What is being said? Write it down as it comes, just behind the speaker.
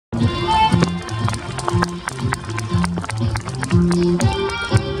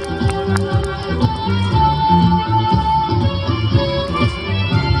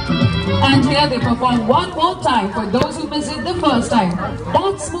And here they perform one more time for those who missed it the first time.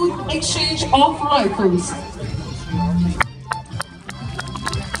 That smooth exchange of rifles.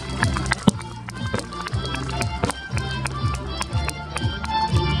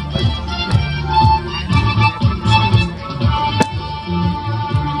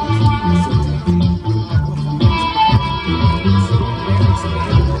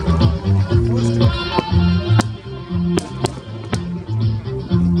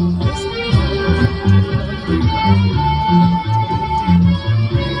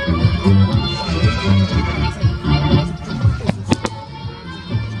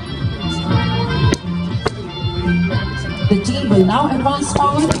 The team will now advance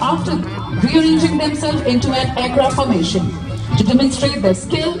forward after rearranging themselves into an aircraft formation to demonstrate their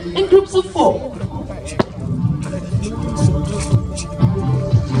skill in groups of 4.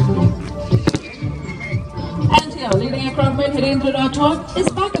 And here, leading aircraftman Hirendra Rathod is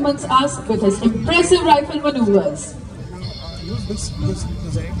back amongst us with his impressive rifle maneuvers.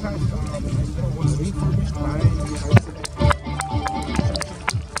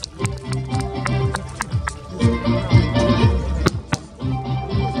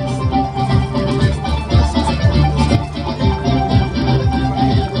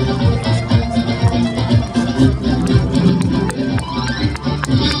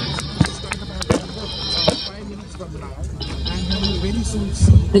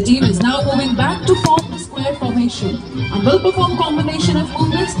 The team is now moving back to form the square formation and will perform combination of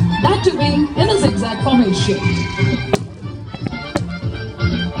movements, that to be in a zigzag formation.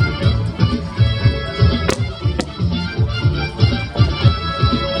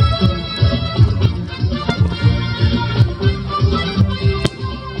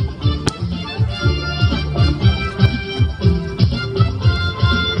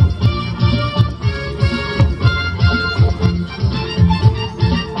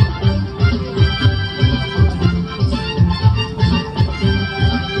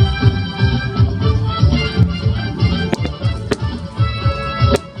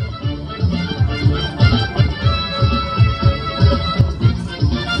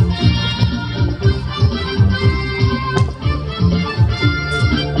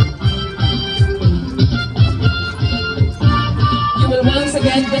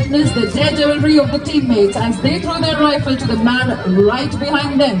 Witness the daredevilry of the teammates as they throw their rifle to the man right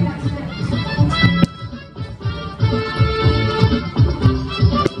behind them.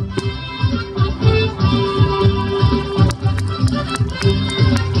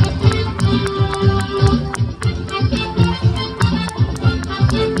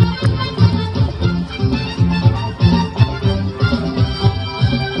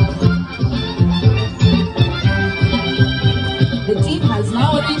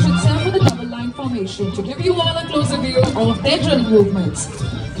 To give you all a closer view of their drill movements.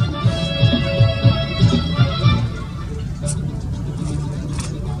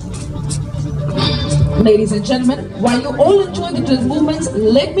 Ladies and gentlemen, while you all enjoy the drill movements,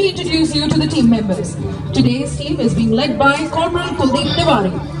 let me introduce you to the team members. Today's team is being led by Corporal Kuldeep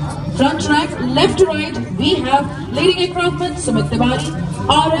Tiwari. Front rank, left to right, we have leading aircraftman Sumit Tiwari,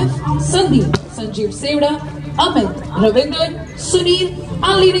 RF, Sandeep, Sanjeev Sevda, Amit, Ravinder, Sunil,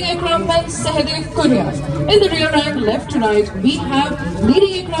 and leading aircraftman Sahadev Kurya. In the rear rank, left to right, we have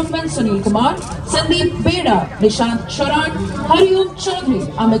leading aircraftman Sunil Kumar, Sandeep Beda, Nishant Charan, Hariom Chaudhary,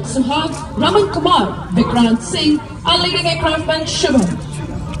 Amit Suhag, Raman Kumar, Vikrant Singh, and leading aircraftman Shubham.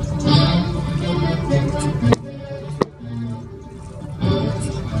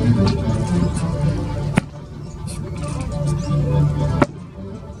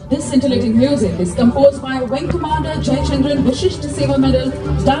 This scintillating music is composed by Wing Commander Jayachandran Vishishta Seva Medal,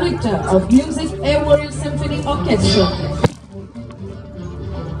 Director of Music Air Warrior Symphony Orchestra.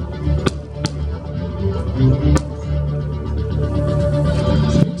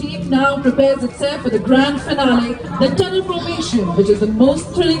 The team now prepares itself for the grand finale, the tunnel formation, which is the most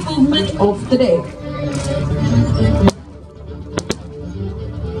thrilling movement of the day.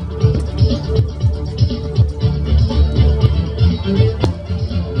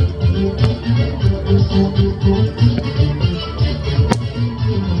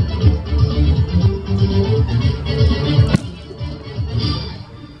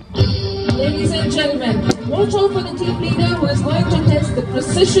 Ladies and gentlemen, watch out for the team leader who is going to test the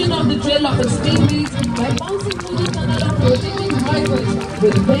precision of the drill of his teammates by bouncing through the tunnel and rotating rifles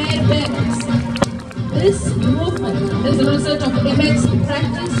with bare bayonets. This movement is the result of immense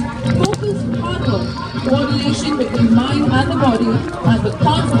practice, focused hard work, coordination between mind and the body, and the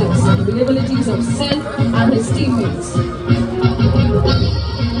confidence in the abilities of self and his teammates.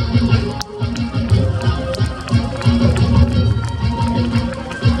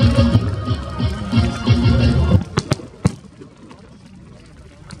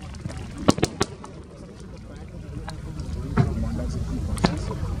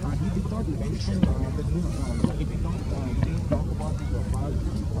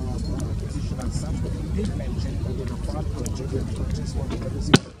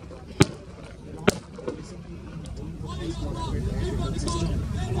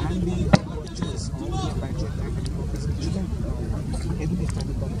 And the coaches on the budget and the focus, which is heavily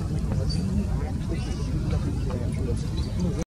studied by the